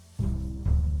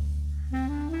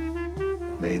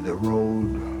May the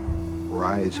road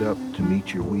rise up to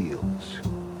meet your wheels.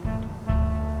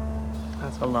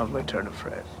 That's a lovely turn of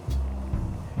phrase.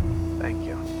 Thank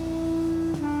you.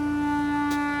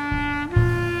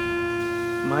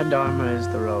 My dharma is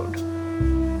the road.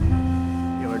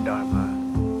 Your dharma.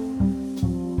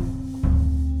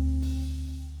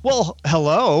 Well,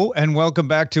 hello, and welcome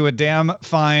back to A Damn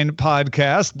Fine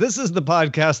Podcast. This is the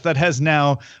podcast that has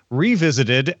now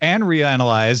revisited and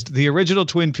reanalyzed the original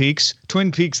Twin Peaks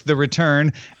The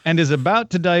Return, and is about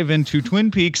to dive into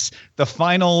Twin Peaks The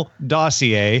Final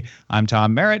Dossier. I'm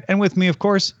Tom Merritt, and with me, of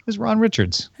course, is Ron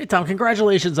Richards. Hey, Tom,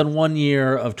 congratulations on 1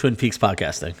 year of Twin Peaks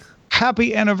podcasting.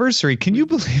 Happy anniversary. Can you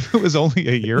believe it was only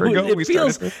a year ago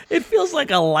It feels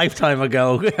like a lifetime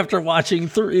ago after watching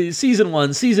season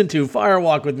 1, season 2,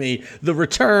 Firewalk with Me, The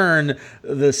Return,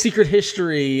 The Secret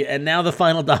History, and now The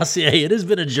Final Dossier. It has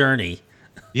been a journey.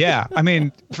 Yeah, I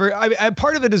mean,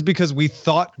 part of it is because we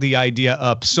thought the idea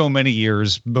up so many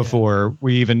years before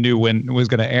we even knew when it was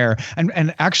going to air,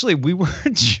 and actually we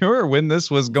weren't sure when this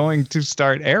was going to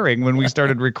start airing when we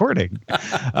started recording,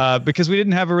 because we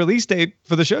didn't have a release date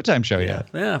for the Showtime show yet.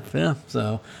 Yeah.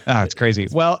 So it's crazy.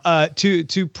 Well,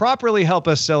 to properly help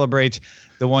us celebrate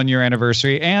the 1 year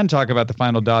anniversary and talk about The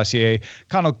Final Dossier,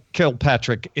 Connor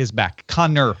Kilpatrick is back.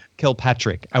 Connor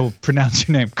Kilpatrick. I will pronounce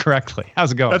your name correctly.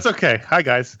 How's it going? That's okay. Hi,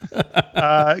 guys.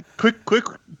 Quick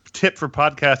tip for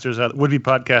podcasters, would-be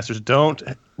podcasters: don't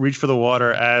reach for the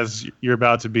water as you're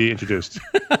about to be introduced.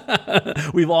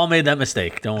 We've all made that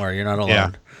mistake. Don't worry, you're not alone.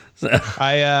 Yeah. So.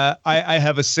 I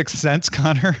have a sixth sense,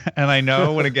 Connor, and I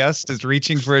know when a guest is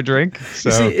reaching for a drink. So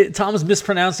you see, Tom's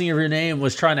mispronouncing of your name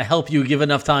was trying to help you give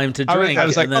enough time to drink. I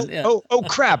was like, oh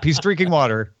crap, he's drinking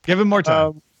water. Give him more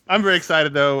time. I'm very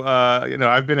excited though.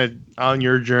 I've been on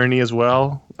your journey as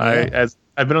well. Yeah.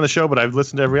 I've been on the show, but I've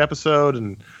listened to every episode,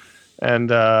 and I'm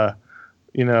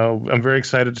very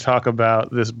excited to talk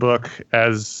about this book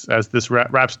as this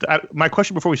wraps. My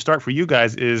question before we start for you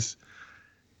guys is: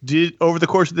 over the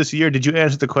course of this year, did you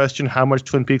answer the question, how much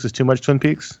Twin Peaks is too much Twin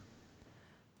Peaks?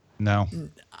 No.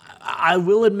 I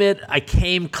will admit I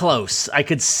came close. I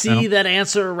could see that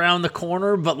answer around the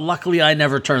corner, but luckily I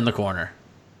never turned the corner.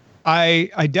 I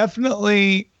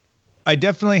definitely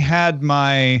had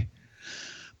my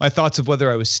thoughts of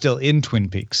whether I was still in Twin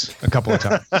Peaks a couple of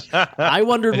times. I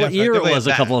wondered what year it was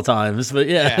a couple of times, but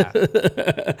yeah.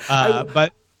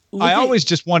 But I always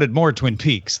just wanted more Twin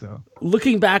Peaks, though.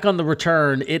 Looking back on The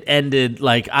Return, it ended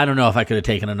like, I don't know if I could have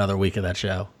taken another week of that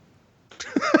show.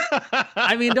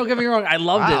 I mean, don't get me wrong, I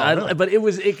loved it, but it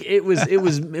was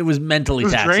mentally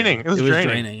taxing. It was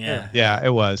draining. Yeah,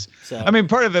 it was. So. I mean,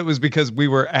 part of it was because we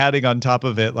were adding on top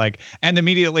of it, and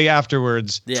immediately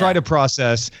afterwards, try to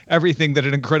process everything that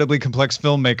an incredibly complex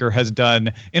filmmaker has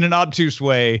done in an obtuse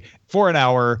way for an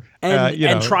hour,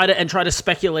 and try to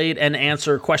speculate and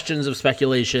answer questions of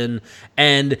speculation.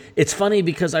 And it's funny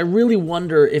because I really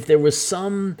wonder if there was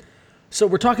some. So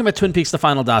we're talking about Twin Peaks: The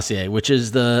Final Dossier, which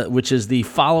is the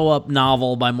follow-up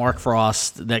novel by Mark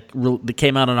Frost that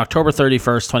came out on October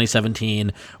 31st,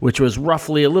 2017, which was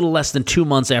roughly a little less than 2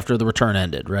 months after The Return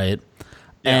ended, right?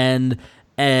 Yeah.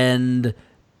 And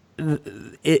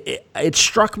it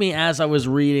struck me as I was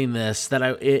reading this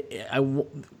that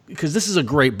because this is a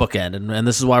great bookend, and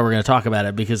this is why we're going to talk about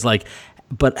it, because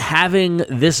but having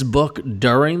this book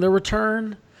during The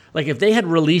Return, if they had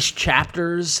released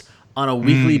chapters on a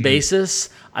weekly basis,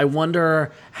 I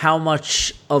wonder how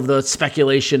much of the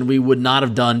speculation we would not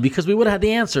have done, because we would have had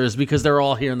the answers, because they're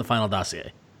all here in The Final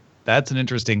Dossier. That's an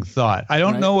interesting thought. I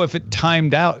don't know if it would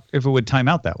time out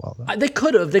that well, though. They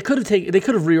could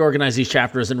have reorganized these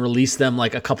chapters and released them a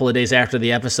couple of days after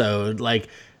the episode. I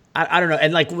don't know.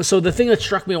 And so the thing that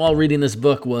struck me while reading this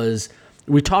book was,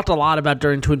 we talked a lot about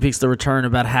during Twin Peaks: The Return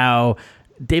about how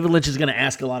David Lynch is going to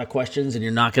ask a lot of questions and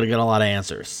you're not going to get a lot of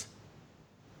answers.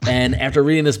 And after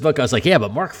reading this book, I was like, yeah,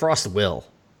 but Mark Frost will.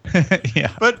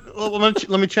 Yeah. But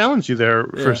let me challenge you there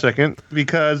for a second,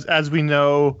 because as we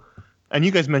know, and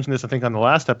you guys mentioned this, I think, on the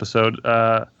last episode,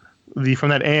 from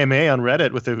that AMA on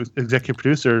Reddit with the executive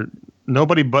producer,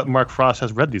 nobody but Mark Frost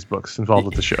has read these books involved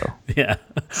with the show. Yeah.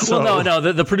 Well, no.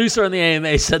 The producer on the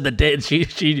AMA said that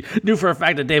she knew for a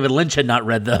fact that David Lynch had not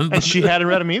read them, and she hadn't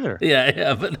read them either.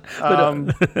 Yeah.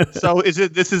 So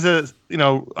this is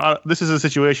a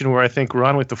situation where I think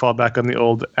Ron would have to fall back on the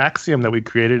old axiom that we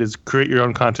created: is create your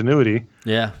own continuity.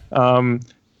 Yeah.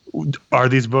 Are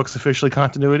these books officially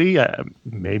continuity?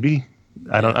 Maybe.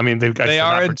 They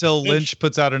are until Lynch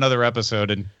puts out another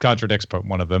episode and contradicts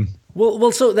one of them.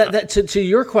 Well, so that to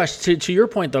your question, to your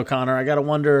point though, Connor, I got to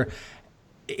wonder,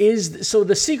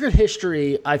 the Secret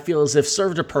History, I feel as if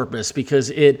served a purpose because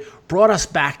it brought us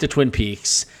back to Twin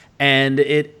Peaks and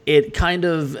it kind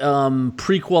of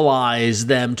prequelized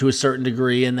them to a certain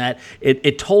degree, in that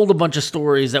it told a bunch of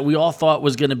stories that we all thought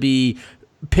was going to be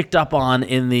picked up on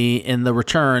in the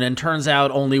return, and turns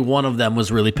out only one of them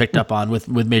was really picked up on with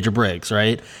Major Briggs,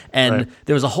 right? And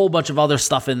there was a whole bunch of other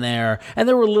stuff in there, and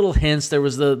there were little hints. There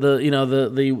was the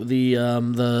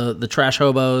trash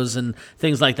hobos and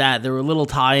things like that. There were little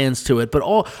tie-ins to it, but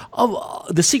all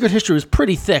of the secret history was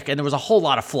pretty thick, and there was a whole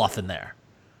lot of fluff in there,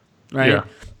 right? Yeah.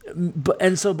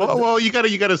 Well, you got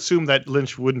to assume that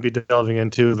Lynch wouldn't be delving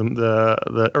into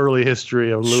the early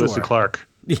history of Lewis and Clark.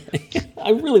 I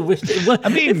really wish it was. I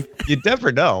mean, you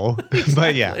never know,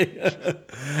 but yeah.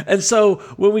 And so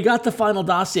when we got the final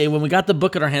dossier, when we got the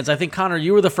book in our hands, I think, Connor,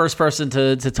 you were the first person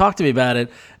to talk to me about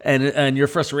it, and your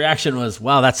first reaction was,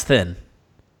 "Wow, that's thin."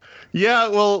 Yeah,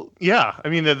 well, yeah. I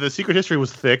mean, the secret history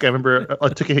was thick. I remember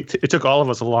it took all of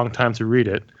us a long time to read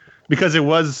it, because it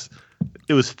was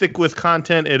thick with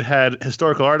content. It had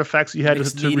historical artifacts you had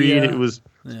to read. It was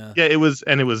it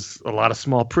was a lot of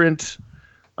small print.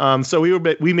 So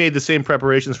we made the same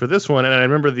preparations for this one, and I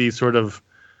remember the sort of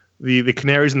the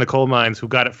canaries in the coal mines who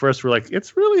got it first were like,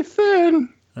 "It's really thin."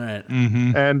 All right.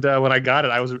 Mm-hmm. And when I got it,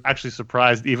 I was actually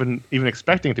surprised, even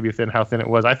expecting it to be thin, how thin it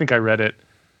was. I think I read it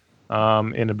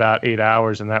in about 8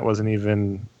 hours, and that wasn't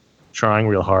even trying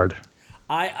real hard.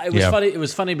 Funny. It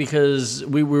was funny because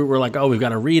we were like, oh, we've got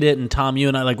to read it. And Tom, you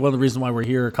and I, like, one of the reasons why we're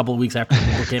here a couple of weeks after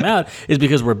the book came out is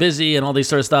because we're busy and all these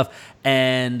sort of stuff.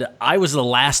 And I was the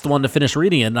last one to finish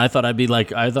reading it. And I thought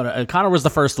Connor was the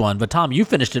first one. But Tom, you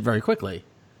finished it very quickly.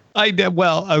 I did.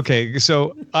 Well, okay.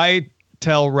 So I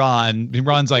tell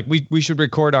Ron's like, we should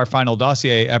record our final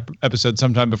dossier episode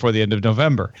sometime before the end of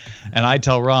November. And I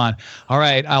tell Ron, all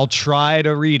right, I'll try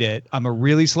to read it. I'm a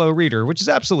really slow reader, which is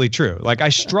absolutely true. Like, I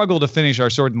struggle to finish our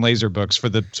Sword and Laser books for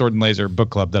the Sword and Laser book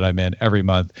club that I'm in every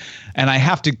month. And I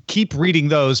have to keep reading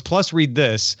those plus read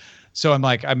this. So I'm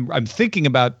like, I'm thinking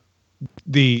about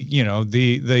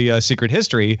the secret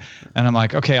history, and I'm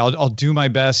like, okay, I'll do my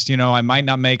best. I might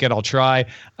not make it. I'll try.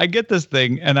 I get this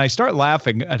thing and I start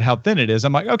laughing at how thin it is.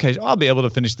 I'm like, okay, I'll be able to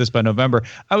finish this by November.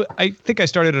 I think I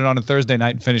started it on a Thursday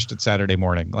night and finished it Saturday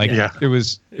morning. Like, it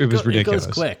was ridiculous. It goes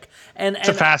quick. And it's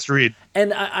a fast read.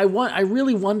 And I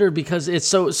really wonder, because it's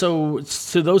so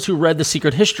to those who read the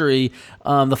secret history,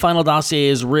 the final dossier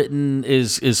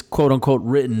is quote unquote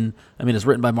written. I mean, it's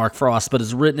written by Mark Frost, but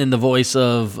it's written in the voice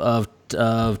of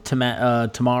Tamara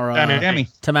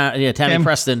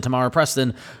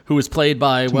Preston, who was played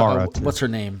by what's her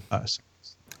name?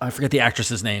 I forget the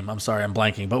actress's name. I'm sorry, I'm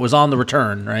blanking, but was on The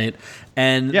Return, right?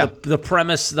 And the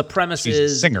premise She's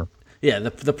is a singer. Yeah,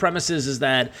 the premise is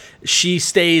that she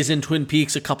stays in Twin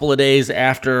Peaks a couple of days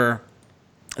after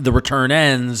The Return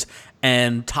ends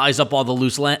and ties up all the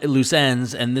loose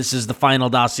ends, and this is the final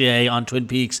dossier on Twin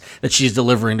Peaks that she's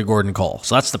delivering to Gordon Cole.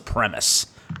 So that's the premise,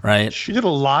 right? She did a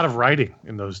lot of writing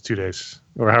in those 2 days,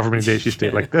 or however many days she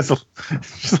stayed. Like, that's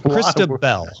Krista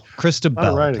Bell. Krista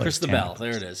Bell.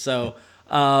 There it is. So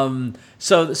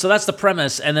that's the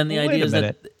premise, and then the idea is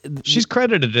that she's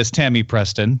credited as Tammy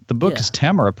Preston. The book is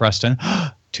Tamara Preston.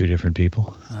 2 different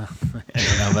people. I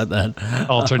don't know about that.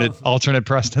 alternate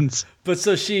Prestons. But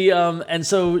so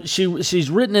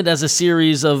she's written it as a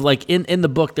series of, like, in the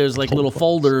book there's like little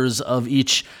folders of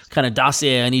each kind of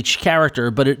dossier and each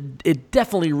character, but it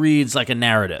definitely reads like a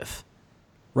narrative,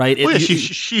 right?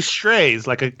 She strays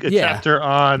like a chapter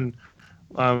on.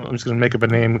 I'm just going to make up a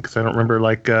name because I don't remember.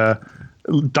 Like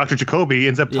Dr. Jacoby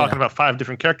ends up talking about 5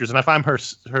 different characters, and if I'm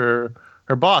her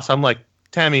boss, I'm like,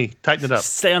 Tammy, tighten it up.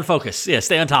 Stay on focus. Yeah,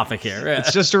 stay on topic here. Yeah.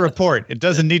 It's just a report. It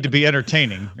doesn't need to be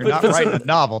entertaining. You're not writing a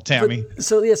novel, Tammy.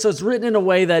 So it's written in a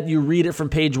way that you read it from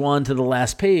page 1 to the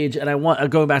last page. And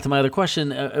going back to my other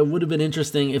question, it would have been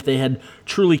interesting if they had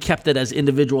truly kept it as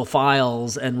individual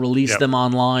files and released them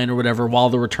online or whatever while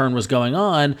the return was going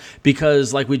on,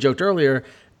 because, like we joked earlier,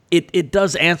 it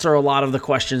does answer a lot of the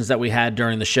questions that we had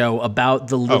during the show about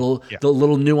the little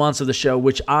nuance of the show,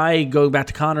 which go back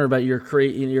to Connor about your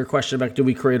question about, do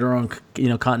we create our own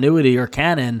continuity or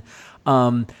canon?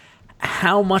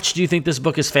 How much do you think this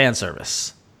book is fan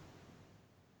service?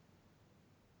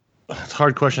 It's a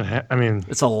hard question. I mean,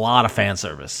 it's a lot of fan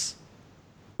service.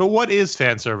 But what is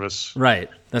fan service? Right.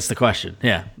 That's the question.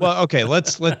 Yeah. Well, okay,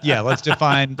 let's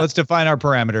define our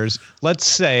parameters. Let's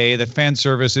say that fan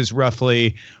service is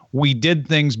roughly, we did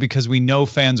things because we know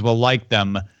fans will like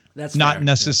them. That's not fair.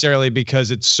 Necessarily because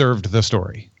it served the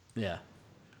story. Yeah.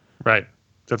 Right.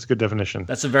 That's a good definition.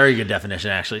 That's a very good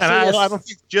definition, actually. And I don't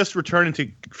think just returning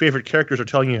to favorite characters or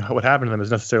telling you what happened to them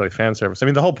is necessarily fan service. I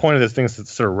mean, the whole point of this thing is to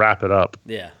sort of wrap it up.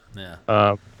 Yeah.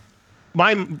 Yeah.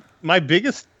 My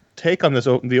biggest take on this,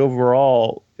 the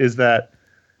overall, is that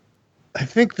I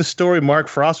think the story Mark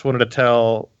Frost wanted to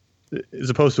tell, as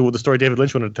opposed to the story David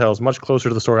Lynch wanted to tell, is much closer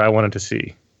to the story I wanted to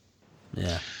see.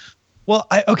 Yeah. Well,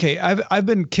 I've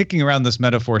been kicking around this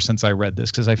metaphor since I read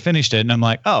this because I finished it and I'm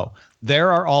like, oh,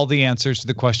 there are all the answers to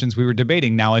the questions we were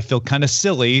debating. Now I feel kind of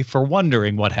silly for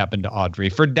wondering what happened to Audrey,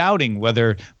 for doubting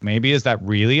whether maybe is that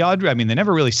really Audrey? I mean, they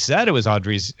never really said it was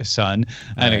Audrey's son,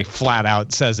 and he flat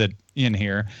out says it in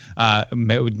here.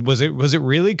 Was it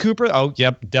really Cooper? Oh,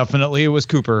 yep, definitely it was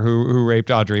Cooper who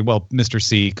raped Audrey. Well, Mr.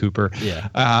 C. Cooper.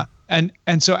 Yeah.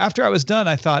 And so after I was done,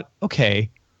 I thought, okay,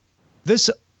 this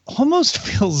almost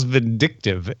feels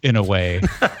vindictive in a way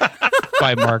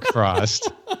by Mark Frost.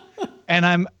 And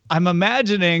I'm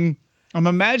imagining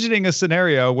a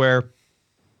scenario where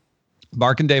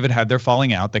Mark and David had their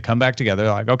falling out. They come back together.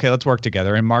 They're like, okay, let's work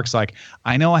together. And Mark's like,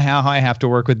 I know how I have to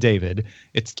work with David.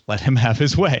 It's let him have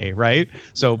his way, right?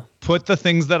 So put the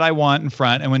things that I want in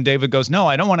front. And when David goes, no,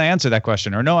 I don't want to answer that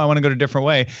question, or no, I want to go a different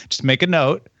way, just make a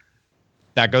note.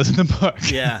 That goes in the book.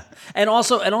 Yeah, and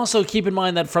also keep in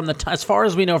mind that as far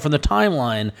as we know from the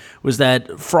timeline, was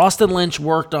that Frost and Lynch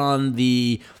worked on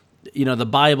the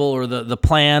Bible or the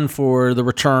plan for the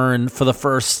return for the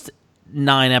first 8 or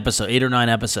 9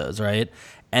 episodes, right?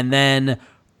 And then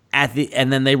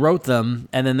they wrote them,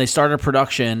 and then they started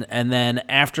production, and then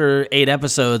after 8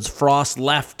 episodes, Frost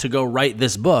left to go write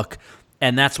this book.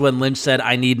 And that's when Lynch said,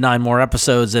 I need 9 more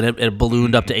episodes, and it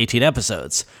ballooned up to 18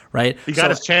 episodes, right? He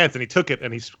got his chance, and he took it,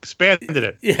 and he expanded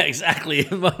it. Yeah, exactly.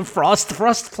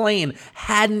 Frost's plane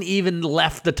hadn't even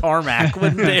left the tarmac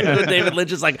when David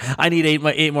Lynch is like, I need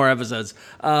 8 more episodes.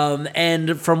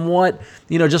 And from what,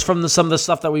 just from some of the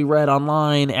stuff that we read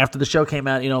online after the show came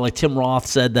out, like Tim Roth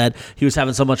said that he was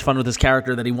having so much fun with his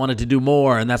character that he wanted to do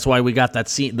more, and that's why we got that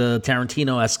scene, the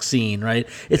Tarantino-esque scene, right?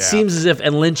 It seems as if,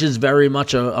 and Lynch is very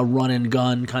much a run-and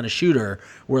gun kind of shooter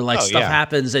where stuff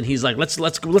happens and he's like, let's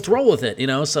roll with it,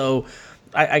 so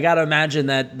I gotta imagine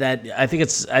that I think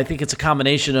it's a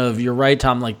combination of, you're right,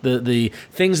 Tom, like the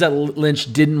things that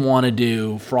Lynch didn't want to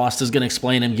do, Frost is going to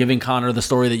explain him, giving Connor the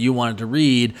story that you wanted to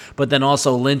read, but then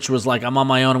also Lynch was like, I'm on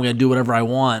my own, I'm going to do whatever I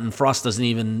want, and Frost doesn't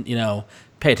even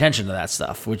pay attention to that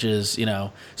stuff, which is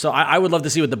so I would love to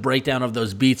see what the breakdown of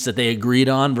those beats that they agreed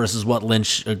on versus what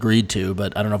Lynch agreed to,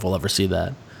 but I don't know if we'll ever see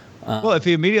that. Well, if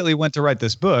he immediately went to write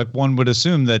this book, one would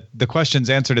assume that the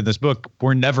questions answered in this book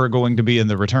were never going to be in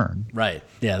the return. Right.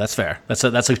 Yeah, that's fair. That's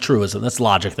a truism. That's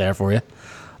logic there for you.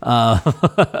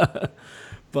 But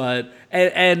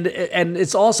and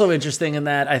it's also interesting in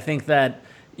that I think that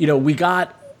we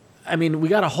got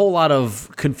a whole lot of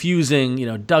confusing,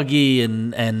 Dougie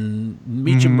and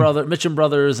Mitchum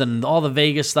Brothers and all the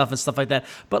Vegas stuff and stuff like that.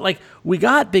 But we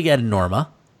got Big Ed and Norma.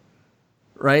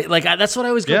 Right? That's what I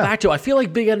always go back to. I feel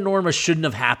like Big Ed and Norma shouldn't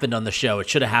have happened on the show. It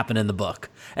should have happened in the book.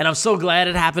 And I'm so glad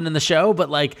it happened in the show, but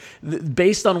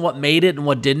based on what made it and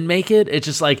what didn't make it, it's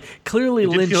just clearly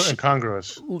Lynch feel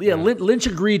incongruous. Yeah, Lynch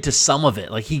agreed to some of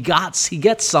it. He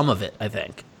gets some of it, I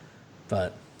think.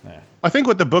 But I think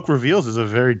what the book reveals is a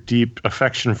very deep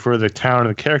affection for the town and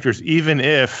the characters, even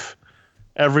if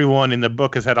everyone in the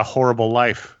book has had a horrible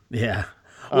life. Yeah.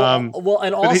 Well,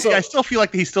 and also I still feel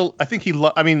like we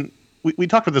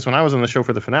talked about this when I was on the show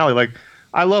for the finale.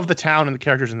 I love the town and the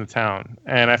characters in the town.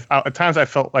 And at times I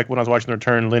felt like when I was watching The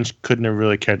Return, Lynch couldn't have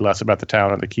really cared less about the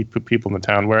town and the key people in the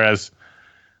town. Whereas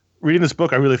reading this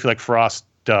book, I really feel like Frost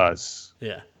does.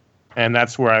 Yeah. And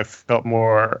that's where I felt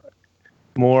more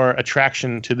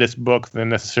attraction to this book than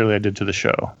necessarily I did to the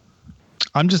show.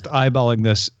 I'm just eyeballing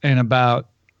this, and about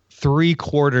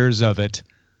 3/4 of it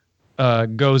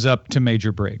goes up to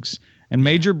Major Briggs. And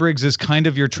Major Briggs is kind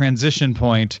of your transition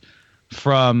point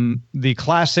from the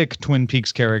classic Twin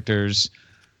Peaks characters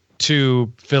to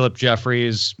Philip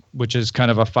Jeffries, which is kind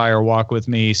of a Fire Walk with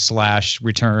Me /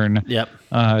 Return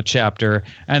chapter,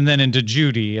 and then into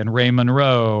Judy and Ray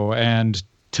Monroe and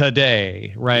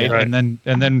Today, right? Yeah, right.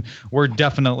 And then we're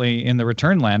definitely in the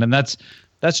Return land, and that's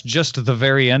just the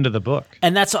very end of the book.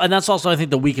 And that's also, I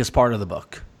think, the weakest part of the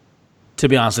book, to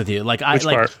be honest with you. Which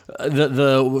part?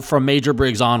 The from Major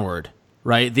Briggs onward.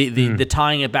 Right, the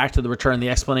tying it back to the Return, the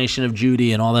explanation of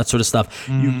Judy and all that sort of stuff.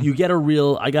 You get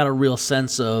I got a real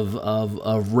sense of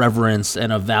reverence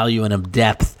and of value and of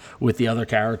depth with the other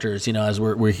characters. As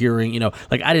we're hearing,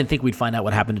 I didn't think we'd find out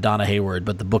what happened to Donna Hayward,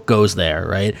 but the book goes there,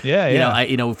 right?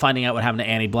 Yeah, finding out what happened to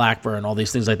Annie Blackburn, all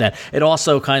these things like that. It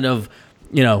also kind of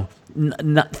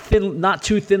not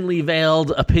too thinly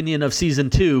veiled opinion of season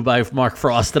 2 by Mark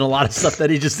Frost, and a lot of stuff that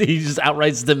he just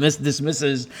outright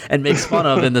dismisses and makes fun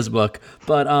of in this book.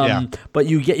 But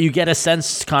you get a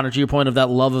sense, Connor, to your point, of that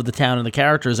love of the town and the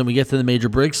characters, and we get to the Major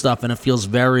Briggs stuff, and it feels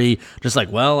very just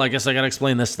like, well, I guess I got to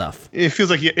explain this stuff. It feels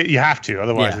like you have to,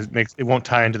 otherwise it won't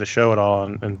tie into the show at all,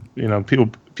 and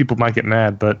people might get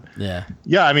mad. But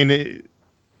I mean,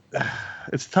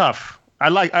 it's tough. I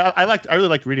really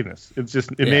liked reading this. It's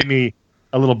just made me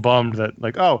a little bummed that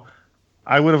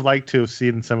I would have liked to have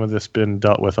seen some of this been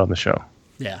dealt with on the show.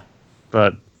 Yeah,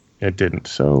 but it didn't.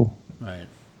 So right,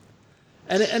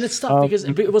 and it's tough because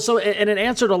it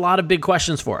answered a lot of big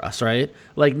questions for us, right?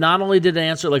 Like, not only did it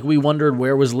answer, like, we wondered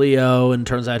where was Leo, and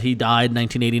turns out he died in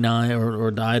 1989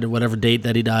 or died at whatever date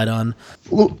that he died on.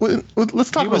 Let's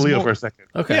talk about Leo for a second.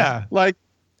 Okay, yeah, like,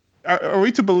 are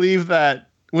we to believe that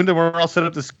Wyndham Earle set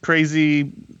up this crazy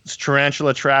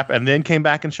tarantula trap and then came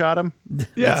back and shot him?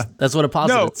 Yeah. That's what it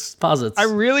posits. I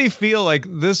really feel like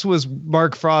this was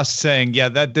Mark Frost saying, yeah,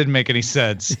 that didn't make any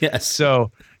sense. Yes.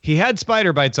 So he had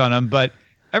spider bites on him, but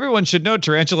everyone should know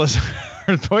tarantulas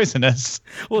are poisonous.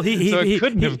 Well, he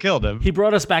couldn't have killed him. He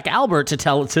brought us back Albert to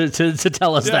tell us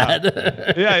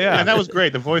that. Yeah. And that was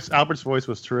great. Albert's voice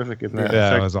was terrific in that. Yeah,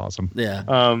 that was awesome.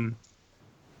 Yeah.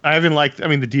 I even liked,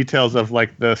 the details of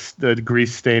like the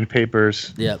grease stained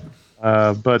papers. Yep.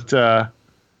 But it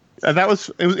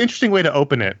was an interesting way to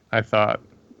open it, I thought,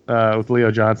 with Leo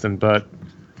Johnson. But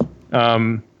I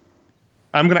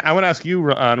want to ask you,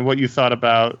 Ron, what you thought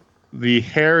about the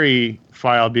Harry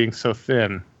file being so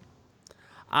thin.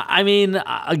 I mean,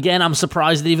 again, I'm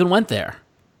surprised it even went there.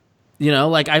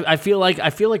 Like, I feel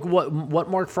like what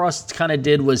Mark Frost kind of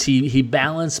did was he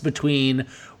balanced between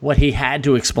what he had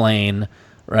to explain,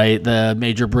 right? The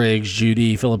Major Briggs,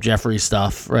 Judy, Philip Jeffries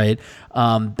stuff, right?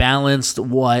 Balanced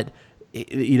what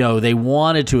they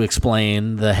wanted to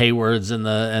explain, the Haywards and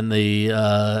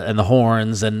the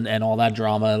Horns and all that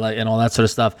drama, like, and all that sort of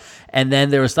stuff. And then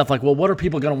there was stuff like, well, what are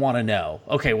people going to want to know?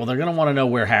 Okay, well, they're going to want to know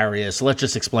where Harry is, so let's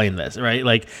just explain this, right?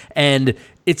 Like, and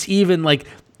it's even like,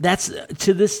 that's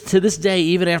to this day,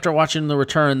 even after watching The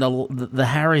Return, the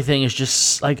Harry thing is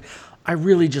just like, I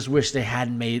really just wish they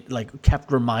hadn't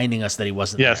kept reminding us that he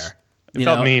wasn't there. It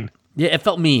felt mean. Yeah, it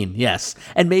felt mean. Yes,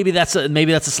 and maybe that's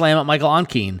a slam at Michael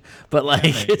Onkeen, but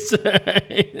it's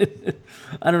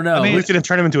I don't know. At least he didn't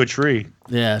turn him into a tree.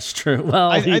 Yeah, it's true.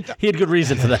 Well, he had good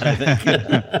reason for that, I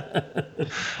think.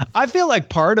 I feel like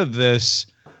part of this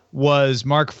was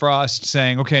Mark Frost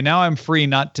saying, okay, now I'm free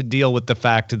not to deal with the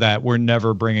fact that we're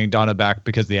never bringing Donna back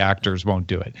because the actors won't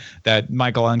do it, that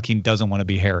Michael Onkeen doesn't want to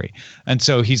be Harry. And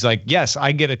so he's like, yes,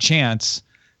 I get a chance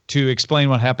to explain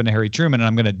what happened to Harry Truman, and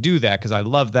I'm going to do that because I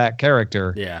love that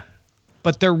character. Yeah.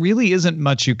 But there really isn't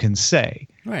much you can say.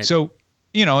 Right. So,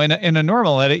 in a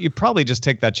normal edit, you probably just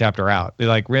take that chapter out. Be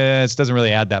like, this doesn't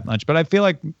really add that much. But I feel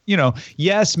like,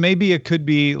 yes, maybe it could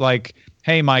be like,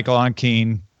 hey, Michael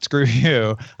Onkeen, screw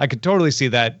you. I could totally see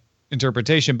that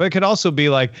interpretation, but it could also be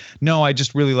like, no, I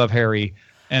just really love Harry,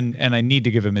 and I need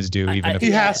to give him his due, even if he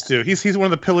has to. He's one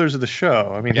of the pillars of the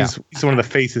show. I mean, he's one of the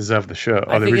faces of the show.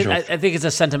 I think it's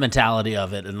a sentimentality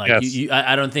of it, and like, yes.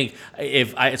 I don't think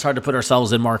it's hard to put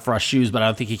ourselves in Mark Frost's shoes, but I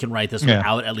don't think he can write this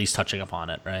without at least touching upon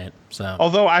it, right? So,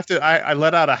 although I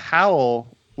let out a howl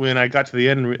when I got to the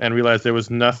end and realized there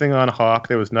was nothing on Hawk,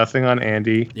 there was nothing on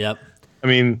Andy. Yep. I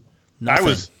mean, nothing. I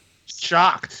was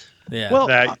shocked. Yeah. Well,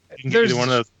 that there's one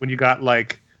of those, when you got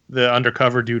like the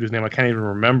undercover dude whose name I can't even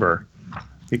remember.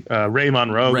 Ray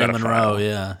Monroe. Ray Monroe.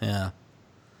 Yeah.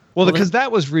 Well, because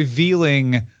that was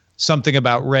revealing something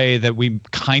about Ray that we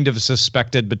kind of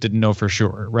suspected but didn't know for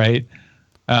sure, right?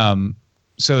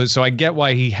 So I get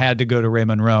why he had to go to Ray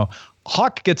Monroe.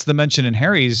 Hawk gets the mention in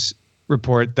Harry's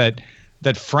report that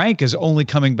Frank is only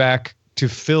coming back to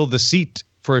fill the seat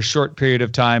for a short period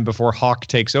of time before Hawk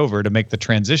takes over to make the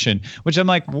transition, which I'm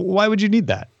like, why would you need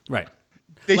that? Right.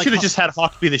 They should have just had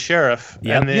Hawk be the sheriff.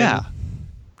 Yep. And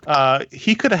then,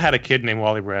 he could have had a kid named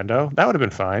Wally Brando. That would have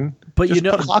been fine. But just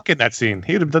put Hawk in that scene.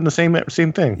 He would have done the same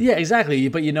thing. Yeah, exactly.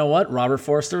 But you know what? Robert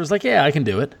Forster was like, yeah, I can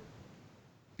do it.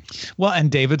 Well, and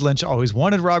David Lynch always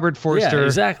wanted Robert Forster. Yeah,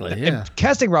 exactly. Yeah. And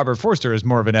casting Robert Forster is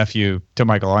more of an FU to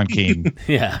Michael Onkeen.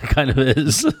 Yeah, kind of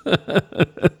is.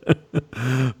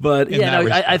 But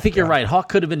I think you're right. Hawk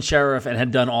could have been sheriff and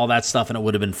had done all that stuff, and it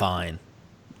would have been fine.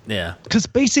 Yeah. Because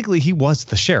basically he was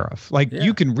the sheriff. Like,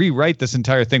 you can rewrite this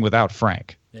entire thing without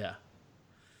Frank. Yeah.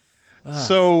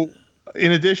 So,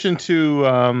 in addition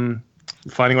to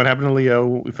finding what happened to Leo,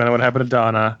 we found out what happened to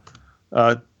Donna.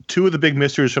 Two of the big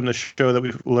mysteries from the show that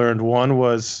we've learned. One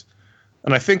was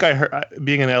And I think I heard,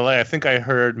 being in LA, I think I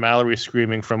heard Mallory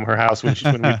screaming from her house when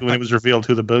it was revealed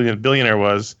who the billionaire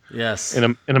was. Yes.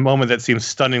 In a moment that seems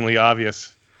stunningly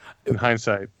obvious in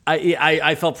hindsight.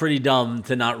 I felt pretty dumb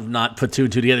to not put two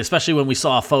and two together, especially when we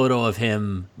saw a photo of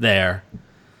him there.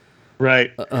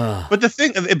 Right. But the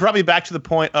thing, it brought me back to the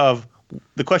point of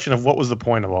the question of what was the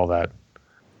point of all that.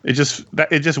 It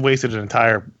just wasted an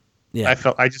entire. Yeah.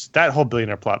 That whole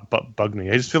billionaire plot bugged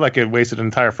me. I just feel like it wasted an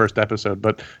entire first episode,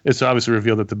 but it's obviously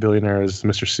revealed that the billionaire is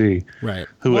Mr. C. Right.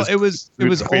 It was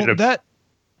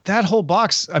that whole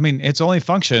box. I mean, its only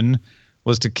function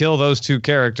was to kill those two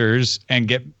characters and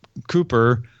get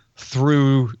Cooper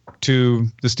through to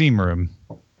the steam room.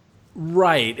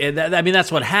 Right, and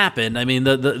that's what happened. I mean,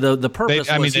 the purpose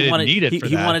was he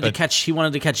wanted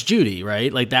to catch Judy,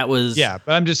 right? Like that was. Yeah,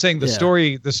 but I'm just saying the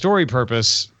story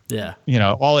purpose. Yeah. You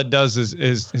know, all it does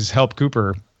is help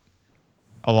Cooper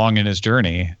along in his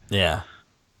journey. Yeah.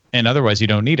 And otherwise you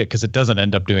don't need it because it doesn't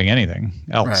end up doing anything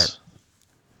else. Right.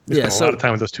 A lot of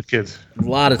time with those two kids. A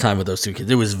lot of time with those two kids.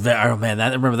 It was I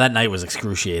remember that night was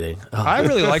excruciating. Oh. I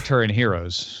really liked her in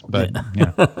Heroes, but and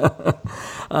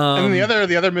then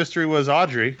the other mystery was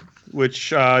Audrey, which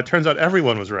turns out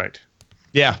everyone was right.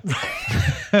 Yeah.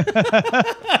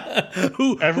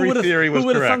 Every theory was correct. Who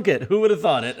would have thunk it? Who would have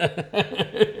thought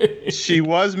it? She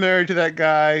was married to that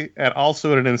guy and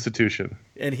also at an institution.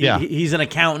 And he's an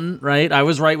accountant, right? I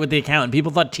was right with the accountant.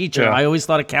 People thought teacher. Yeah. I always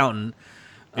thought accountant.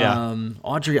 Yeah.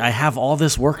 Audrey, I have all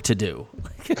this work to do.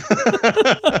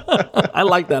 I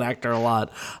like that actor a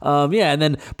lot.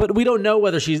 But we don't know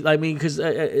whether she's. I mean, because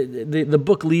the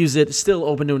book leaves it still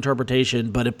open to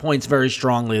interpretation, but it points very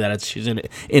strongly that she's in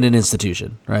an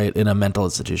institution, right, in a mental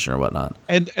institution or whatnot.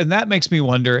 And that makes me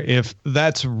wonder if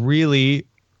that's really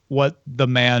what the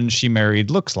man she married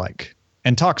looks like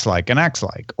and talks like and acts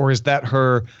like, or is that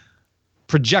her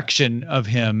projection of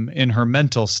him in her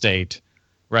mental state?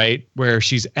 Right, where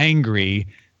she's angry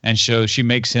and so she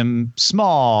makes him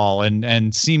small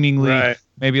and seemingly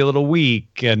maybe a little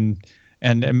weak and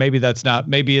maybe that's not,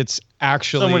 maybe it's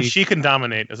actually someone she can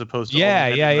dominate as opposed to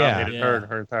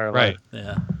her entire life.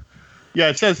 Yeah,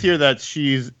 it says here that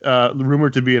she's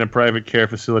rumored to be in a private care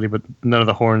facility, but none of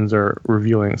the horns are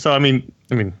revealing. So I mean,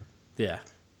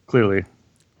 clearly.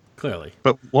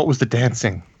 But what was the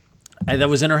dancing? That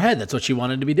was in her head. That's what she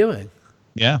wanted to be doing.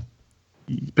 Yeah.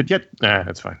 But yet,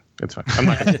 it's fine. It's fine. I'm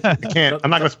not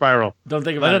going to spiral. Don't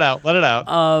think about it. Let it out.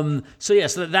 So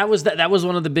that was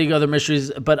one of the big other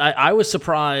mysteries. But I was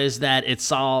surprised that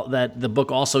that the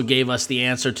book also gave us the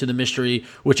answer to the mystery,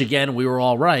 which again we were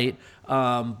all right.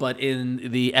 But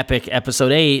in the epic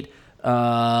episode 8,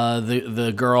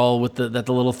 the girl that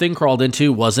the little thing crawled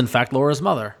into was in fact Laura's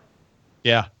mother.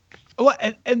 Yeah. Well,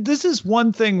 and this is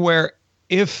one thing where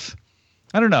if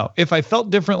I felt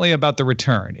differently about The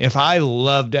Return, if I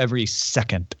loved every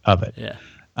second of it,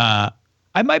 I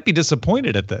might be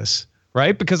disappointed at this,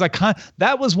 right? Because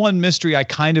that was one mystery I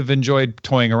kind of enjoyed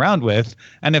toying around with.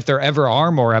 And if there ever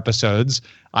are more episodes,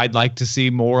 I'd like to see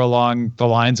more along the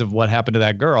lines of what happened to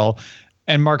that girl.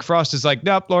 And Mark Frost is like,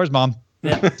 nope, Laura's mom.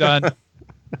 Yeah. Done.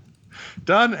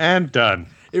 Done and done.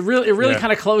 It really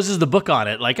kind of closes the book on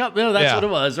it. Like, oh no, that's what it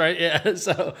was, right? Yeah.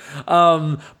 So,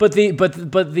 so we,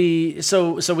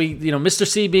 Mr.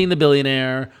 C being the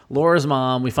billionaire, Laura's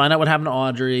mom. We find out what happened to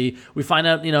Audrey. We find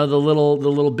out, the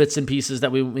little bits and pieces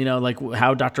that we, like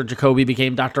how Dr. Jacoby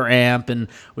became Dr. Amp, and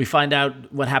we find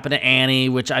out what happened to Annie,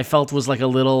 which I felt was like a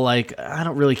little like I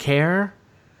don't really care.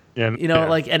 And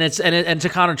to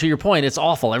Connor, to your point, it's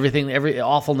awful. Every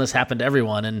awfulness happened to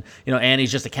everyone, and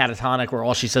Annie's just a catatonic where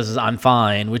all she says is "I'm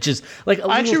fine," which is like.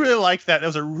 I actually really liked that. That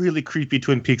was a really creepy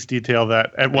Twin Peaks detail.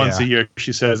 That at once a year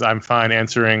she says "I'm fine,"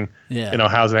 answering,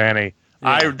 "How's Annie?"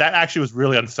 Yeah. That actually was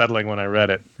really unsettling when I read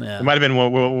it. Yeah. It might have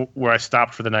been where I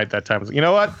stopped for the night that time. I was like, you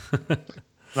know what? I'm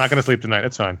not going to sleep tonight.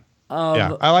 It's fine.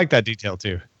 I like that detail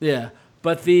too. Yeah,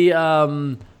 but the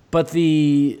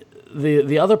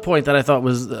other point that I thought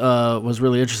was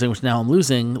really interesting, which now I'm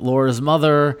losing, Laura's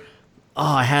mother. Oh,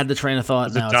 I had the train of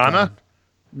thought. Is it Donna?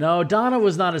 No, Donna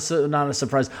was not a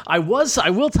surprise. I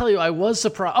will tell you, I was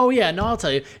surprised. Oh yeah, no, I'll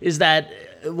tell you. Is that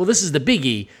this is the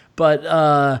biggie,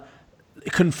 but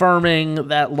confirming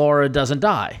that Laura doesn't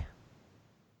die.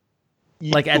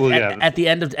 Like at the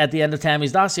end of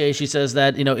Tammy's dossier, she says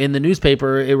that in the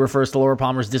newspaper it refers to Laura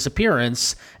Palmer's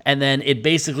disappearance, and then it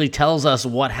basically tells us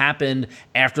what happened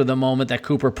after the moment that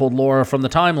Cooper pulled Laura from the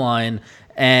timeline,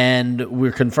 and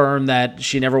we're confirmed that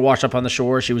she never washed up on the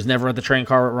shore. She was never at the train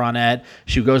car with Ronette.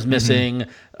 She goes missing.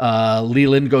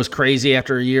 Leland goes crazy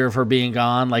after a year of her being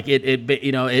gone. Like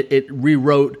it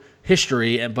rewrote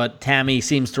history, but Tammy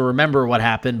seems to remember what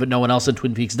happened, but no one else in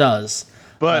Twin Peaks does.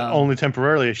 but only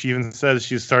temporarily. She even says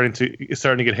she's starting to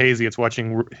get hazy. It's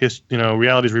watching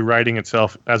reality's rewriting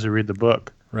itself as we read the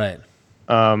book. Right.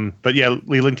 But yeah,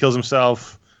 Leland kills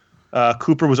himself.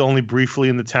 Cooper was only briefly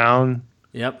in the town.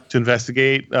 Yep. To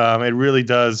investigate. It really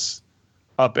does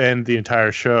upend the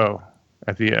entire show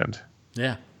at the end.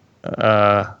 Yeah.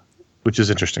 Which is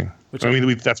interesting.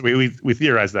 We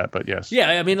theorize that, but yes. Yeah,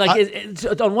 I mean,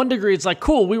 like, on one degree, it's like,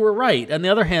 cool, we were right. On the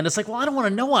other hand, it's like, well, I don't want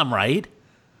to know I'm right.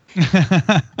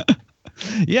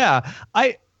 Yeah,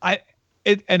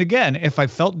 and again, if I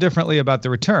felt differently about The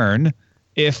Return,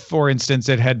 if, for instance,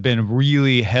 it had been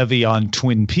really heavy on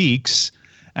Twin Peaks,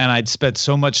 and I'd spent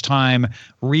so much time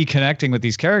reconnecting with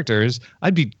these characters,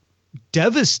 I'd be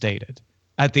devastated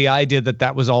at the idea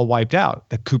that was all wiped out,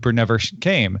 that Cooper never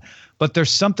came. But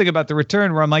there's something about The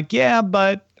Return where I'm like, yeah,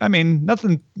 but I mean,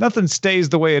 nothing stays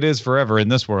the way it is forever in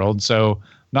this world. So I'm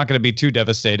not going to be too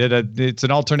devastated. It's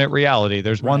an alternate reality.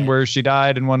 There's one where she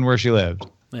died and one where she lived.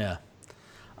 Yeah.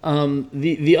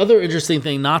 The other interesting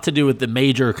thing, not to do with the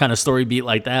major kind of story beat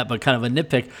like that, but kind of a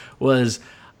nitpick, was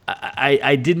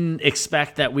I didn't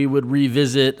expect that we would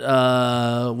revisit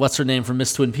what's her name from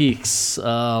Miss Twin Peaks,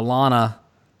 Lana.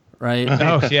 Right.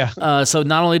 Oh yeah. So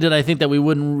not only did I think that we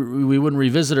wouldn't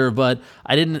revisit her, but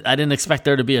I didn't expect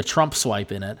there to be a Trump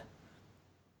swipe in it.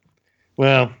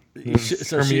 Well,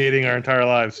 permeating our entire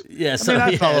lives. Yeah. So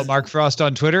I follow Mark Frost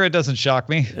on Twitter. It doesn't shock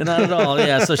me. Not at all.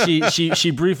 Yeah. So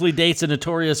she briefly dates a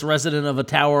notorious resident of a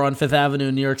tower on Fifth Avenue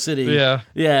in New York City. Yeah.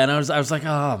 Yeah. And I was like,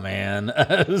 oh man,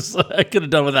 I could have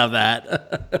done without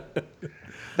that.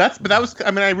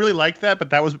 I really liked that, but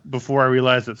that was before I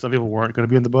realized that some people weren't going to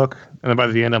be in the book. And then by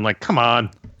the end, I'm like, come on.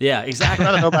 Yeah, exactly.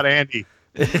 I don't know about Andy.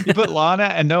 You put Lana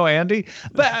and no Andy.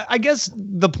 But I guess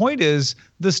the point is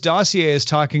this dossier is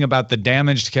talking about the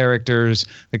damaged characters,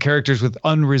 the characters with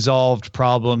unresolved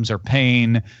problems or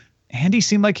pain. Andy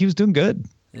seemed like he was doing good.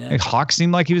 Yeah. Like Hawk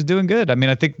seemed like he was doing good. I mean,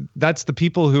 I think that's the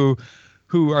people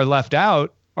who are left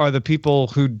out are the people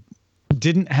who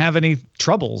didn't have any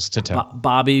troubles to tell.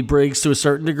 Bobby Briggs to a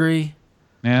certain degree.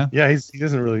 Yeah. Yeah, he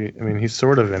doesn't really. I mean, he's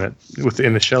sort of in it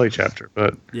within the Shelley chapter,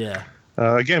 but yeah.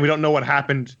 Again, we don't know what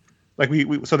happened. Like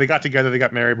so they got together, they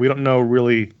got married. But we don't know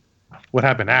really what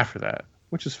happened after that,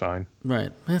 which is fine.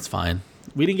 Right, that's fine.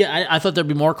 We didn't get. I thought there'd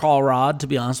be more Carl Rod, to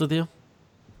be honest with you.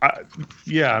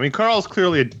 Yeah, I mean, Carl's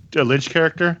clearly a Lynch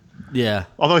character. Yeah.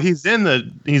 Although he's in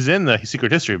the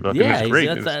Secret History book. Yeah, and it's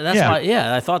great. That's why.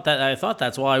 Yeah, I thought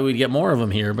that's why we'd get more of him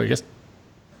here, but I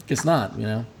guess not. You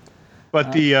know.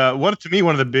 But one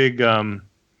of the big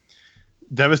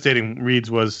devastating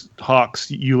reads was Hawk's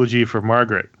eulogy for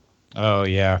Margaret. Oh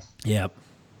yeah. Yep.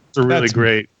 It was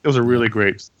a really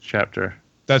great chapter.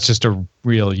 That's just a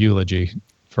real eulogy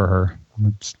for her.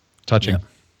 It's touching.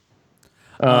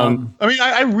 Yeah. I mean,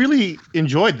 I really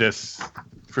enjoyed this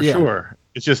for sure.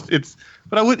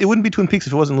 But it wouldn't be Twin Peaks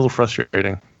if it wasn't a little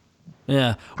frustrating.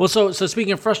 Yeah. Well, so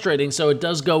speaking of frustrating, so it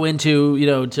does go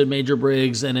into, to Major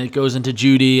Briggs, and it goes into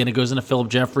Judy, and it goes into Philip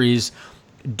Jeffries.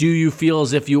 Do you feel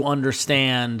as if you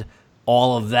understand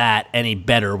all of that any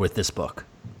better with this book?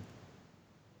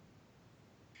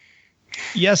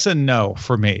 Yes and no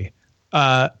for me.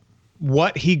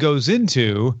 What he goes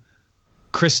into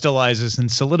crystallizes and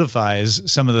solidifies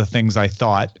some of the things I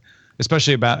thought,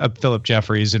 especially about Philip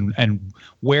Jeffries and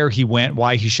where he went,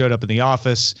 why he showed up in the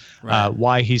office, right.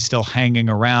 Why he's still hanging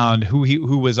around,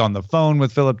 who was on the phone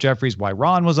with Philip Jeffries, why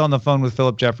Ron was on the phone with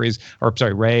Philip Jeffries,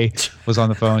 Ray was on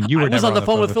the phone. You were never on the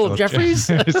phone with Philip Jeffries.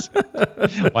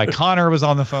 Why Connor was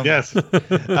on the phone. Yes.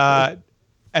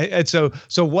 And so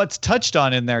what's touched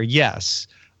on in there? Yes.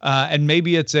 And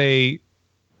maybe it's a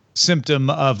symptom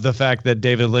of the fact that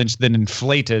David Lynch then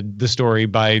inflated the story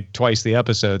by twice the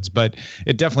episodes, but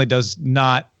it definitely does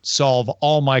not solve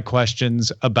all my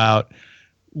questions about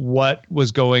what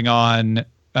was going on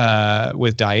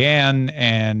with Diane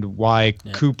and why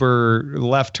Cooper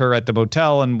left her at the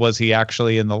motel, and was he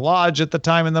actually in the lodge at the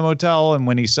time in the motel, and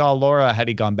when he saw Laura, had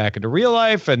he gone back into real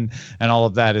life, and all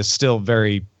of that is still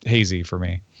very hazy for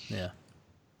me. Yeah.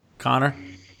 Connor?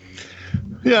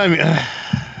 Yeah,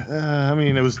 I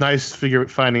mean, it was nice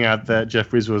finding out that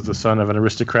Jeffries was the son of an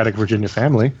aristocratic Virginia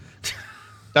family.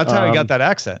 That's how he got that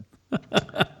accent.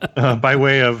 By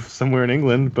way of somewhere in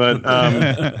England, but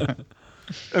I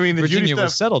mean, the Virginia Judy stuff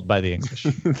was settled by the English.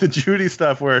 The Judy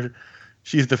stuff, where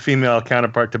she's the female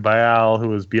counterpart to Baal, who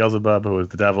was Beelzebub, who was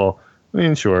the devil. I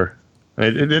mean, sure,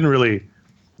 it didn't really.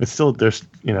 It's still there's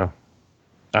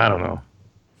I don't know.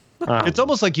 It's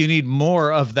almost like you need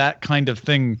more of that kind of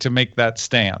thing to make that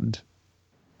stand.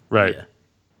 Right. Yeah.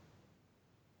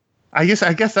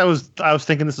 I guess I was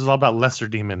thinking this is all about lesser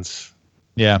demons.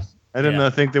 Yeah. I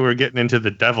didn't think they were getting into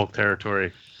the devil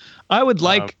territory. I would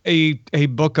like a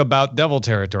book about Devil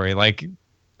Territory. Like,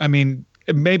 I mean,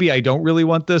 maybe I don't really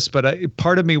want this, but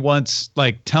part of me wants,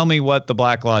 like, tell me what the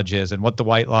Black Lodge is and what the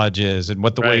White Lodge is and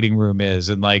what the waiting room is,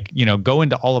 and, like, you know, go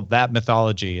into all of that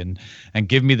mythology and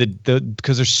give me the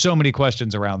because there's so many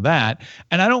questions around that,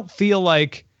 and I don't feel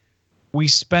like we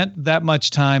spent that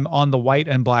much time on the White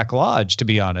and Black Lodge, to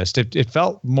be honest. It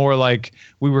felt more like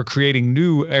we were creating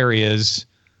new areas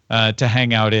to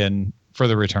hang out in for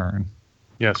the return.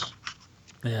 Yes.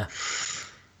 Yeah.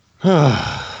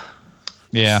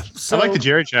 Yeah. So, I like the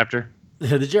Jerry chapter.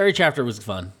 The Jerry chapter was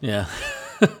fun. Yeah.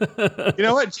 You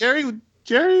know what?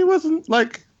 Jerry wasn't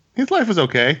like, his life was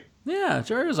okay. Yeah,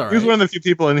 Jerry was all right. He was one of the few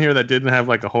people in here that didn't have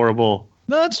like a horrible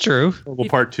No, that's true.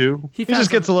 part 2. He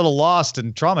just gets a little lost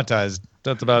and traumatized.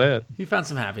 That's about it. He found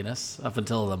some happiness up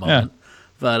until the moment. Yeah.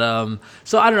 But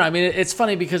so I don't know. I mean, it's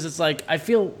funny because it's like I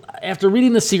feel after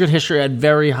reading The Secret History, I had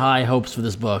very high hopes for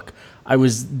this book. I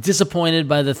was disappointed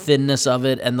by the thinness of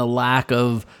it and the lack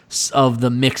of the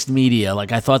mixed media.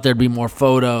 Like I thought there'd be more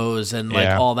photos and like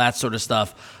all that sort of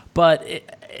stuff. But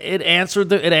it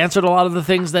answered a lot of the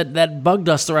things that bugged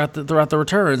us throughout the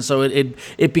return. So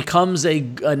it becomes a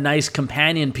nice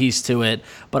companion piece to it.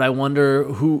 But I wonder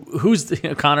who's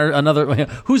Connor,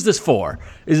 who's this for?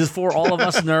 Is this for all of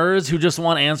us nerds who just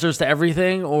want answers to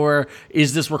everything, or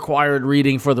is this required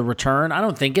reading for the return? I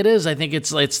don't think it is. I think it's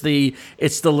the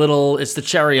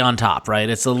cherry on top, right?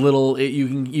 It's a little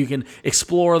you can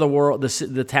explore the world,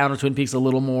 the town of Twin Peaks a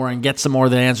little more and get some more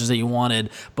of the answers that you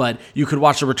wanted. But you could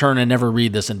watch the return and never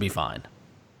read this and be fine.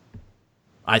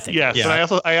 I think. Yes, yeah.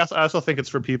 But I also think it's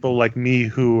for people like me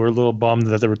who are a little bummed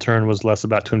that the return was less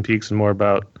about Twin Peaks and more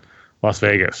about Las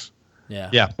Vegas. Yeah.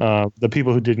 Yeah. The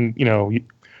people who didn't,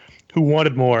 who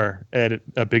wanted more at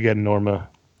Big Ed and Norma.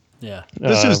 Yeah.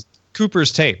 This is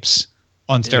Cooper's tapes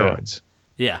on steroids.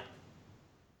 Yeah.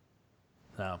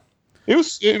 So. It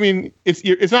was. I mean,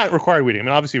 it's not required reading. I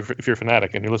mean, obviously, if you're a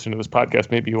fanatic and you're listening to this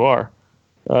podcast, maybe you are.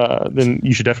 Then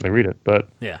you should definitely read it. But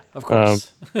yeah, of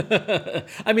course.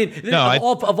 I mean,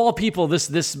 of all people,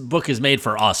 this book is made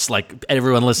for us. Like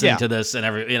everyone listening to this, and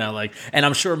and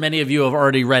I'm sure many of you have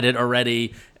already read it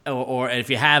already. Or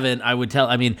if you haven't, I would tell.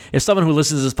 I mean, if someone who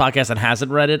listens to this podcast and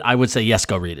hasn't read it, I would say yes,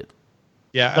 go read it.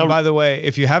 Yeah. And by the way,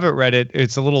 if you haven't read it,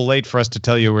 it's a little late for us to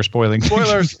tell you we're spoiling.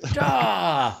 Spoilers.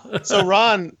 So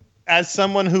Ron, as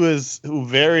someone who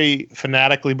very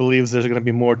fanatically believes there's going to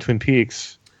be more Twin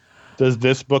Peaks, does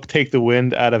this book take the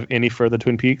wind out of any further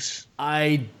Twin Peaks?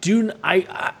 I do.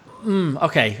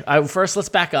 Okay. First, let's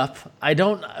back up. I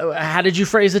don't. How did you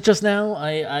phrase it just now?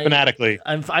 Fanatically.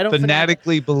 I don't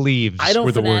fanatically believe. I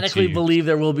don't fanatically believe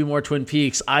there will be more Twin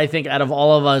Peaks. I think out of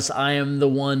all of us, I am the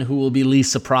one who will be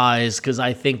least surprised because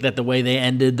I think that the way they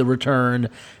ended the return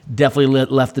definitely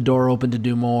left the door open to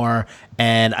do more,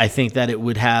 and I think that it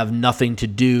would have nothing to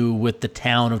do with the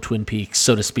town of Twin Peaks,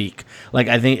 so to speak. Like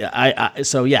I think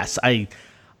so yes, I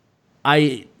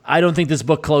don't think this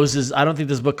book closes. I don't think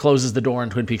this book closes the door on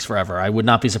Twin Peaks forever. I would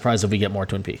not be surprised if we get more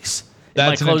Twin Peaks.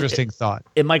 That's an interesting thought.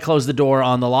 It might close the door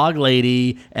on the Log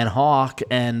Lady and Hawk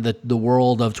and the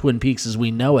world of Twin Peaks as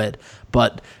we know it.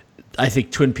 But I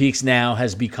think Twin Peaks now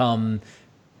has become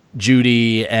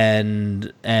Judy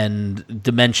and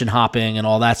dimension hopping and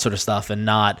all that sort of stuff, and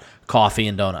not coffee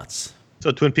and donuts.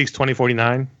 So Twin Peaks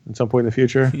 2049 at some point in the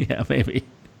future. Yeah, maybe.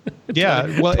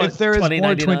 Yeah, well, if there is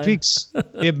more Twin Peaks,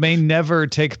 it may never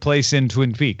take place in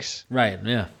Twin Peaks. Right,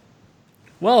 yeah.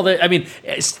 Well,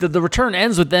 the return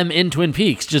ends with them in Twin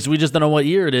Peaks. We just don't know what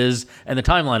year it is, and the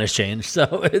timeline has changed.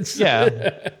 So it's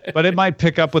but it might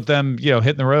pick up with them,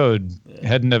 hitting the road,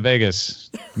 heading to Vegas,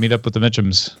 meet up with the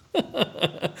Mitchums.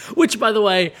 Which, by the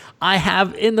way, I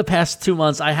have in the past 2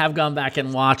 months, I have gone back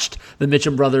and watched the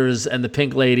Mitchum brothers and the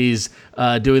Pink Ladies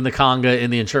doing the conga in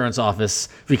the insurance office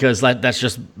because that's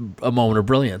just a moment of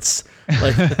brilliance.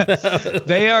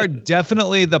 They are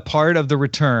definitely the part of the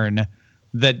return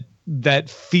that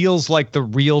feels like the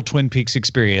real Twin Peaks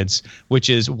experience, which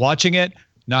is watching it,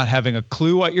 not having a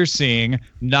clue what you're seeing,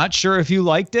 not sure if you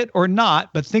liked it or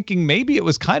not, but thinking maybe it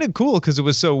was kind of cool because it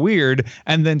was so weird,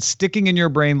 and then sticking in your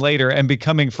brain later and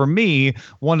becoming, for me,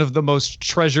 one of the most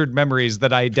treasured memories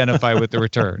that I identify with the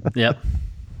return. Yep.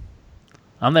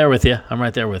 I'm there with you. I'm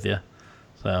right there with you.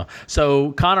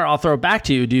 So Connor, I'll throw it back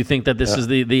to you. Do you think that this is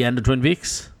the end of Twin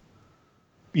Peaks?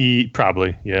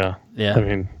 Probably, yeah.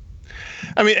 Yeah.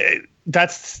 I mean,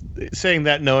 that's saying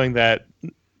that knowing that,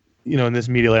 in this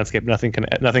media landscape,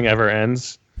 nothing ever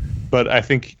ends. But I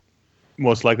think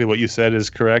most likely what you said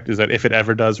is correct, is that if it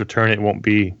ever does return, it won't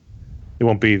be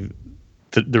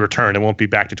the return. It won't be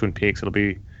back to Twin Peaks. It'll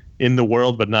be in the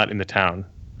world, but not in the town.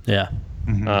 Yeah.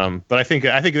 But I think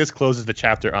this closes the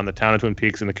chapter on the town of Twin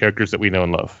Peaks and the characters that we know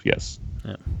and love. Yes.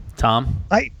 Yeah. Tom?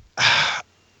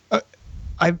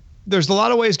 There's a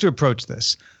lot of ways to approach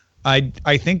this.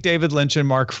 I think David Lynch and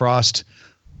Mark Frost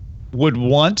would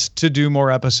want to do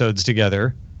more episodes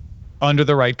together under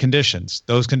the right conditions.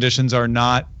 Those conditions are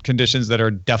not conditions that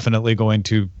are definitely going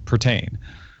to pertain.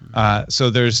 So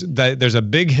there's a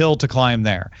big hill to climb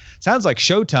there. Sounds like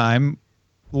Showtime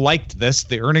liked this.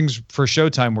 The earnings for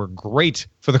Showtime were great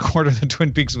for the quarter that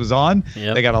Twin Peaks was on.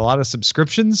 Yep. They got a lot of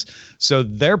subscriptions, so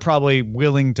they're probably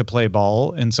willing to play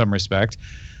ball in some respect.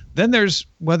 Then there's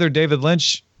whether David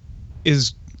Lynch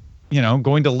is,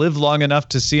 going to live long enough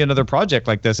to see another project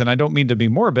like this. And I don't mean to be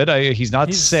morbid. He's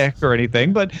not sick or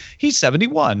anything, but he's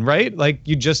 71, right? Like,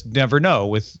 you just never know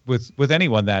with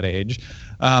anyone that age.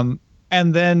 And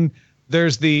then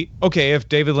there's if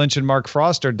David Lynch and Mark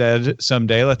Frost are dead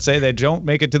someday, let's say they don't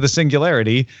make it to the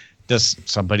singularity, does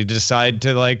somebody decide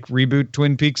to reboot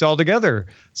Twin Peaks altogether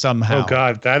somehow? Oh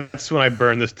God, that's when I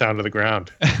burn this down to the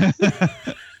ground.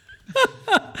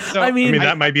 So, I mean,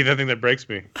 that might be the thing that breaks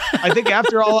me. I think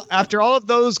after all of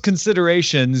those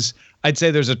considerations, I'd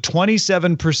say there's a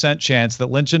 27% chance that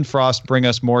Lynch and Frost bring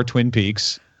us more Twin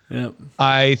Peaks. Yep.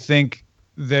 I think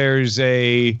there's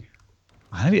I'd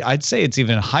say it's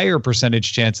even a higher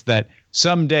percentage chance that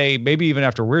someday, maybe even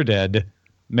after we're dead,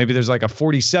 maybe there's like a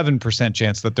 47%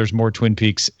 chance that there's more Twin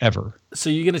Peaks ever. So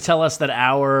you're going to tell us that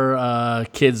our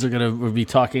kids are going to be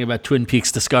talking about Twin Peaks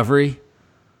Discovery?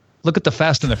 Look at the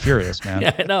Fast and the Furious, man.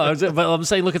 Yeah, no, but I'm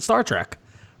saying look at Star Trek,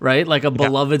 right? Like a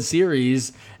beloved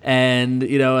series, and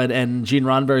and Gene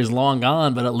Roddenberry's long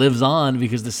gone, but it lives on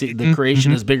because the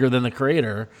creation is bigger than the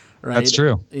creator, right? That's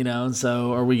true. And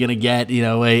so are we going to get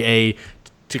a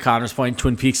to Connor's point,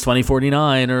 Twin Peaks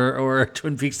 2049 or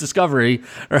Twin Peaks Discovery,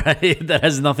 right? That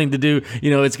has nothing to do,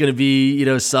 it's going to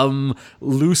be, some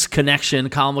loose connection,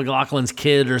 Kyle MacLachlan's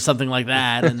kid or something like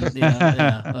that. And,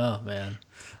 oh man.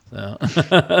 So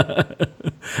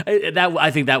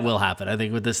I think that will happen. I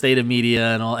think with the state of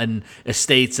media and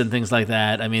estates and things like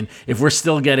that. I mean, if we're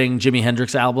still getting Jimi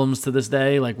Hendrix albums to this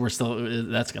day, that's going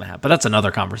to happen. But that's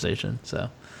another conversation. So,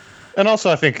 and also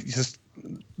I think just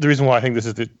the reason why I think this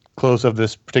is the close of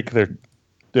this particular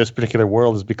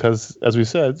world is because, as we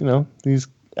said, these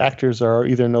actors are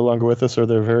either no longer with us or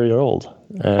they're very old.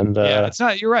 And it's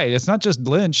not. You're right. It's not just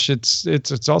Lynch.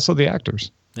 It's also the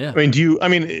actors. Yeah.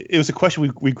 It was a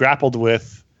question we grappled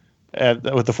with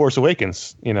The Force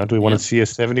Awakens. Do we want to see a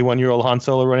 71-year-old Han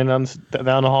Solo running down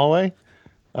the hallway?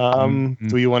 Do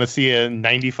we want to see a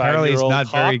 95-year-old Apparently he's not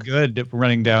Hawk? very good at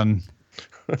running down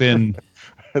thin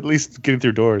at least getting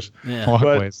through doors. Yeah.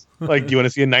 walkways. But, do you want to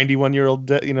see a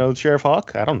 91-year-old, Sheriff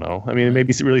Hawk? I don't know. I mean, it may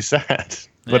be really sad,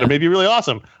 but it may be really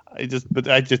awesome. I just think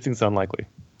it's unlikely.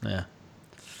 Yeah.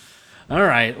 All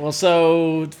right. Well,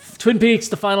 so Twin Peaks,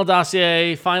 the final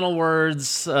dossier, final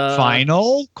words.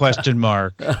 Final question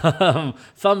mark.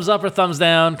 Thumbs up or thumbs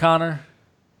down, Connor?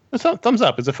 Thumbs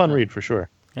up. It's a fun read for sure.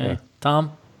 Okay. Yeah.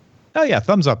 Tom? Oh yeah,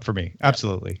 thumbs up for me.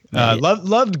 Absolutely.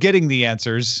 Loved getting the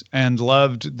answers and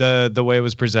loved the way it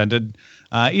was presented.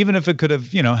 Even if it could have,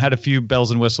 had a few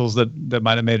bells and whistles that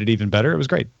might have made it even better. It was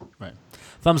great. Right.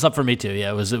 Thumbs up for me too.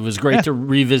 Yeah, it was great to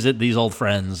revisit these old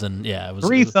friends, and it was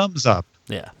Three thumbs up.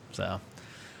 Yeah. So,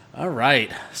 all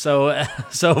right. So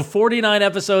 49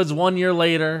 episodes, 1 year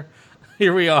later,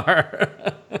 here we are.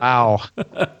 Wow.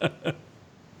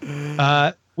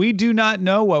 We do not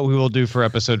know what we will do for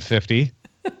episode 50.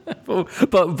 but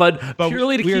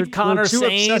purely to keep Connor we're too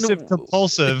sane. Obsessive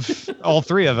compulsive, all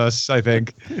three of us, I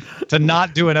think, to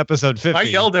not do an episode 50. I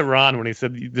yelled at Ron when he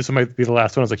said this might be the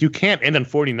last one. I was like, you can't end on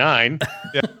 49.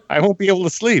 Yeah. I won't be able to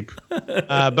sleep.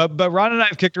 But Ron and I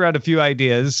have kicked around a few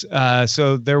ideas.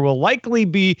 So there will likely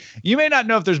be, you may not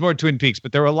know if there's more Twin Peaks,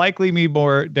 but there will likely be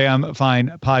more Damn Fine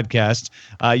podcast.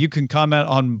 You can comment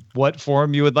on what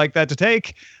form you would like that to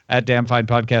take at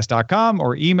damnfinepodcast.com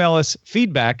or email us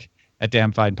feedback at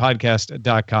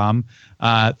damnfinepodcast.com.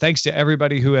 Thanks to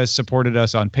everybody who has supported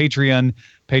us on Patreon,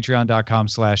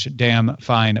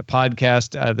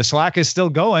 patreon.com/damnfinepodcast. The Slack is still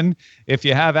going. If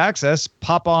you have access,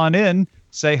 pop on in,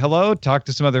 say hello, talk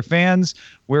to some other fans.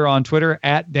 We're on Twitter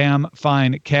at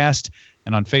damnfinecast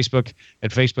and on Facebook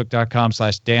at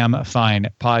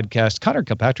facebook.com/damnfinepodcast. Connor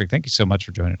Kilpatrick, thank you so much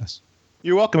for joining us.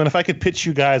 You're welcome. And if I could pitch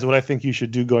you guys what I think you should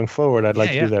do going forward, I'd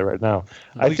like to do that right now.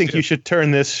 I think you should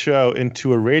turn this show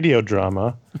into a radio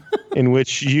drama in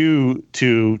which you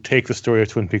two take the story of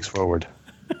Twin Peaks forward.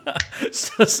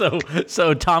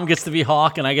 So Tom gets to be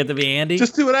Hawk and I get to be Andy?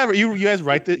 Just do whatever. You guys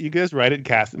write it,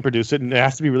 cast it, and produce it, and it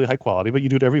has to be really high quality, but you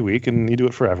do it every week and you do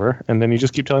it forever, and then you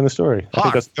just keep telling the story.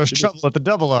 Hawk, there's trouble at the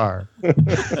Double R.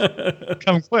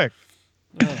 Come quick.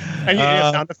 And you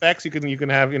have sound effects. You can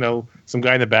have some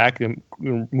guy in the back and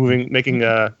making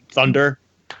thunder.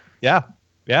 Yeah.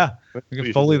 We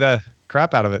can Foley the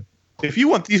crap out of it. If you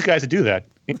want these guys to do that,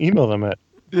 email them at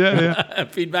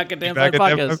feedback at Damn Fine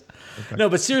Podcast. No,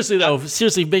 but seriously though,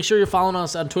 make sure you're following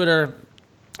us on Twitter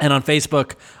and on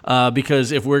Facebook,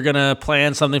 because if we're gonna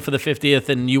plan something for the 50th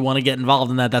and you want to get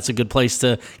involved in that, that's a good place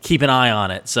to keep an eye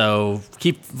on it. So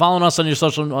keep following us on your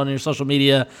social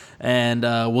media, and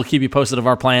we'll keep you posted of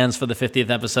our plans for the 50th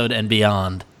episode and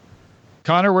beyond.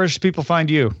 Connor, where should people find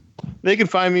you? They can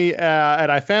find me at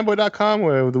ifanboy.com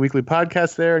with the weekly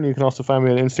podcast there, and you can also find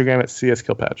me on Instagram at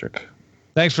CSKilpatrick.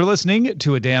 Thanks for listening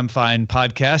to A Damn Fine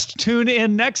Podcast. Tune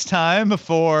in next time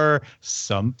for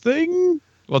something.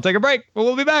 We'll take a break, but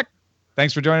we'll be back.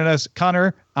 Thanks for joining us.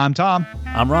 Connor, I'm Tom.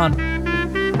 I'm Ron.